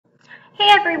Hey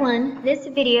everyone, this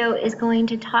video is going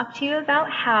to talk to you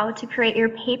about how to create your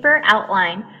paper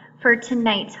outline for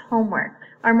tonight's homework,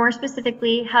 or more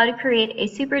specifically, how to create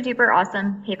a super duper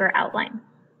awesome paper outline.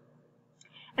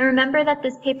 And remember that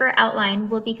this paper outline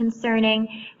will be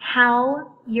concerning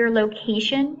how your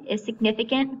location is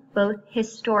significant both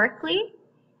historically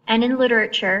and in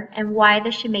literature, and why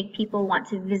this should make people want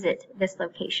to visit this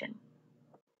location.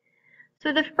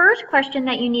 So the first question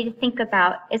that you need to think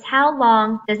about is how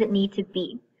long does it need to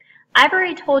be? I've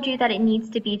already told you that it needs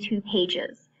to be 2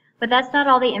 pages, but that's not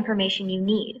all the information you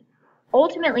need.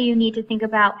 Ultimately, you need to think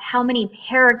about how many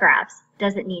paragraphs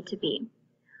does it need to be.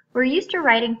 We're used to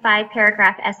writing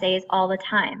 5-paragraph essays all the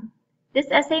time. This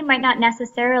essay might not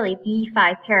necessarily be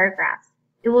 5 paragraphs.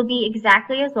 It will be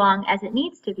exactly as long as it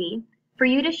needs to be for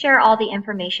you to share all the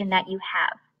information that you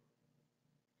have.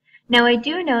 Now, I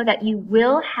do know that you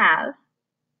will have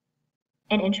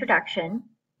an introduction,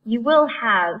 you will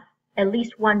have at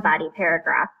least one body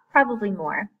paragraph, probably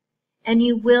more, and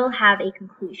you will have a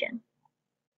conclusion.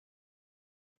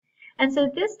 And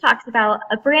so this talks about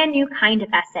a brand new kind of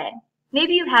essay.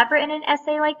 Maybe you have written an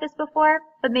essay like this before,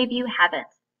 but maybe you haven't.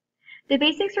 The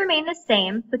basics remain the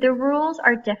same, but the rules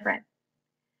are different.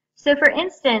 So for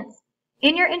instance,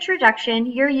 in your introduction,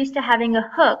 you're used to having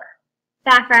a hook,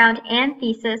 background, and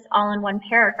thesis all in one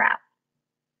paragraph.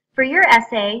 For your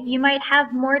essay, you might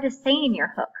have more to say in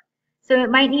your hook, so it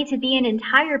might need to be an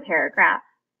entire paragraph,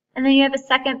 and then you have a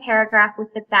second paragraph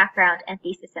with the background and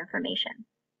thesis information.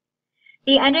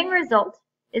 The ending result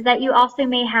is that you also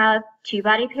may have 2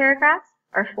 body paragraphs,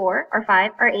 or 4, or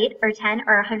 5, or 8, or 10,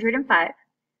 or 105,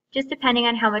 just depending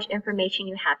on how much information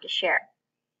you have to share.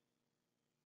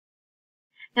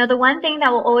 Now, the one thing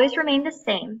that will always remain the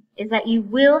same is that you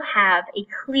will have a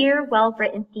clear,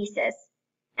 well-written thesis,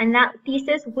 and that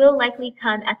thesis will likely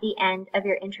come at the end of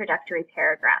your introductory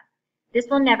paragraph. This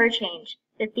will never change.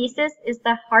 The thesis is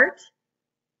the heart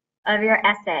of your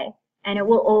essay, and it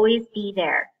will always be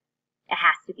there. It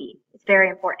has to be. It's very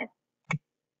important.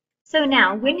 So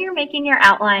now, when you're making your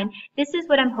outline, this is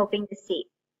what I'm hoping to see.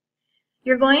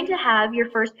 You're going to have your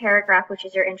first paragraph, which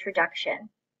is your introduction.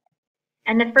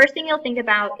 And the first thing you'll think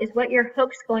about is what your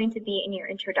hook's going to be in your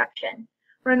introduction.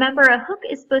 Remember, a hook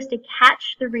is supposed to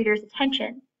catch the reader's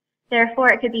attention.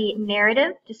 Therefore, it could be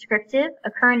narrative, descriptive,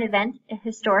 a current event, a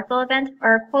historical event,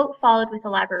 or a quote followed with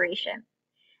elaboration.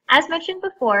 As mentioned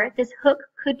before, this hook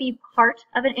could be part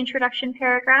of an introduction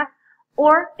paragraph,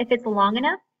 or if it's long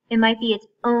enough, it might be its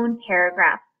own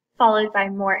paragraph, followed by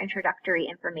more introductory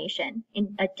information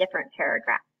in a different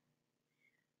paragraph.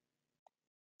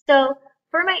 So,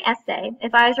 for my essay,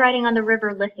 if I was writing on the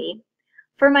River Liffey,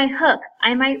 for my hook,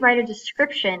 I might write a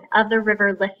description of the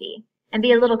River Liffey and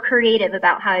be a little creative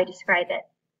about how I describe it.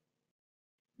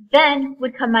 Then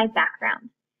would come my background.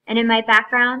 And in my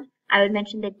background, I would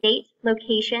mention the date,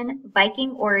 location,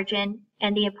 Viking origin,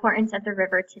 and the importance of the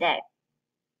river today.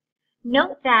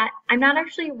 Note that I'm not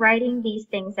actually writing these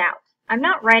things out. I'm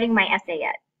not writing my essay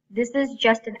yet. This is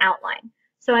just an outline.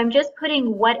 So I'm just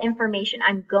putting what information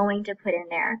I'm going to put in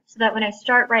there so that when I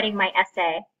start writing my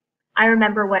essay, I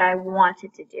remember what I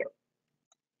wanted to do.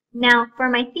 Now, for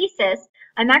my thesis,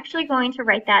 I'm actually going to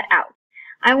write that out.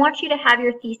 I want you to have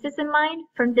your thesis in mind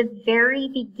from the very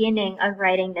beginning of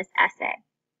writing this essay.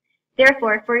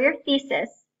 Therefore, for your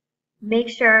thesis, make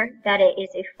sure that it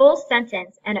is a full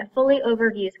sentence and it fully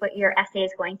overviews what your essay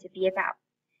is going to be about.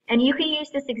 And you can use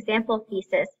this example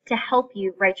thesis to help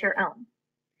you write your own.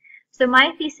 So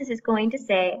my thesis is going to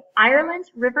say,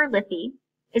 Ireland's River Liffey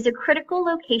is a critical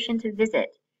location to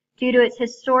visit due to its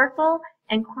historical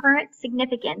and current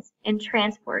significance in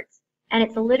transports, and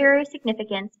its literary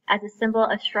significance as a symbol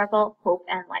of struggle, hope,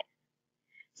 and life.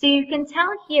 So you can tell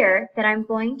here that I'm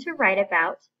going to write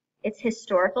about its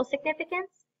historical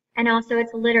significance and also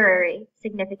its literary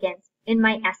significance in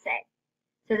my essay.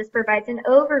 So this provides an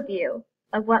overview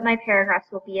of what my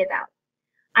paragraphs will be about.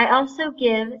 I also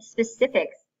give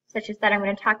specifics, such as that I'm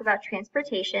going to talk about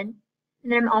transportation,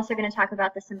 and then I'm also going to talk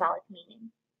about the symbolic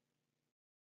meaning.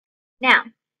 Now,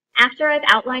 after I've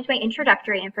outlined my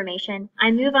introductory information, I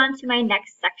move on to my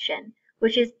next section,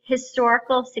 which is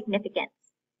historical significance.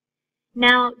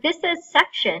 Now, this says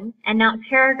section and not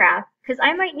paragraph because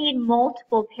I might need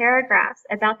multiple paragraphs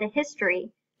about the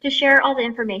history to share all the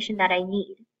information that I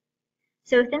need.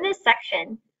 So within this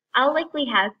section, I'll likely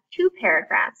have 2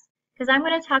 paragraphs because I'm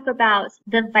going to talk about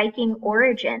the Viking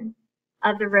origin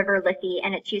of the River Liffey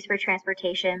and its use for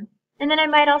transportation, and then I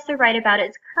might also write about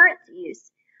its current use.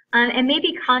 And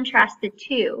maybe contrast the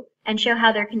 2 and show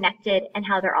how they're connected and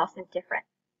how they're also different.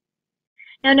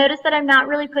 Now notice that I'm not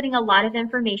really putting a lot of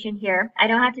information here. I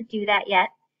don't have to do that yet.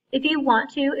 If you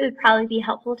want to, it would probably be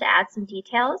helpful to add some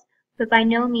details, but by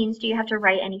no means do you have to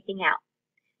write anything out.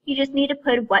 You just need to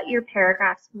put what your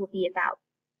paragraphs will be about.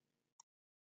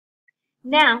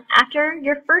 Now, after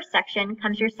your first section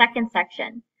comes your second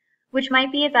section, which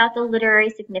might be about the literary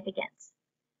significance.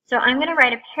 So I'm going to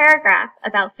write a paragraph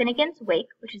about Finnegans Wake,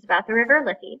 which is about the River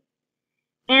Liffey.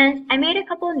 And I made a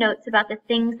couple of notes about the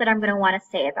things that I'm going to want to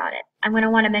say about it. I'm going to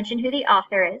want to mention who the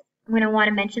author is. I'm going to want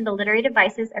to mention the literary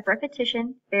devices of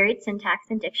repetition, varied syntax,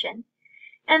 and diction.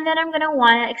 And then I'm going to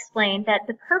want to explain that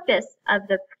the purpose of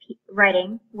the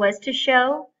writing was to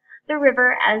show the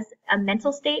river as a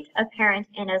mental state, a parent,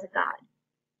 and as a god.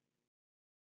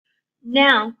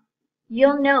 Now,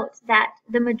 you'll note that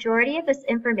the majority of this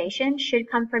information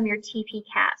should come from your TP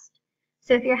cast.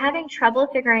 So if you're having trouble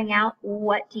figuring out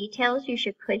what details you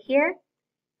should put here,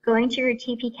 going to your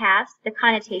TP cast, the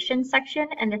connotation section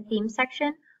and the theme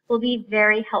section will be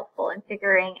very helpful in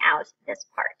figuring out this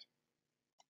part.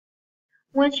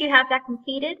 Once you have that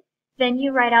completed, then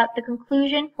you write out the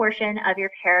conclusion portion of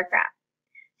your paragraph.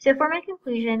 So for my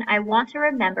conclusion, I want to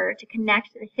remember to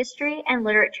connect the history and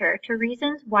literature to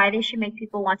reasons why they should make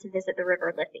people want to visit the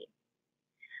River Liffey.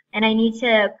 And I need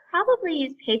to probably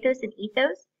use pathos and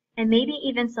ethos, and maybe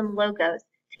even some logos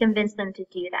to convince them to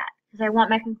do that, because I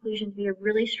want my conclusion to be a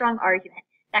really strong argument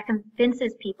that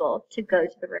convinces people to go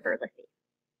to the River Liffey.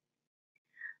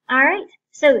 Alright,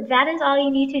 so that is all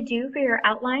you need to do for your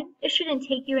outline. It shouldn't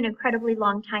take you an incredibly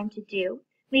long time to do,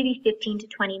 maybe 15 to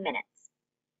 20 minutes.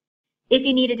 If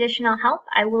you need additional help,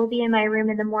 I will be in my room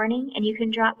in the morning, and you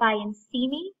can drop by and see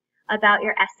me about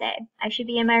your essay. I should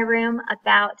be in my room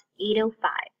about 8:05.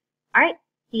 Alright,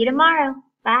 see you tomorrow.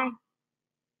 Bye.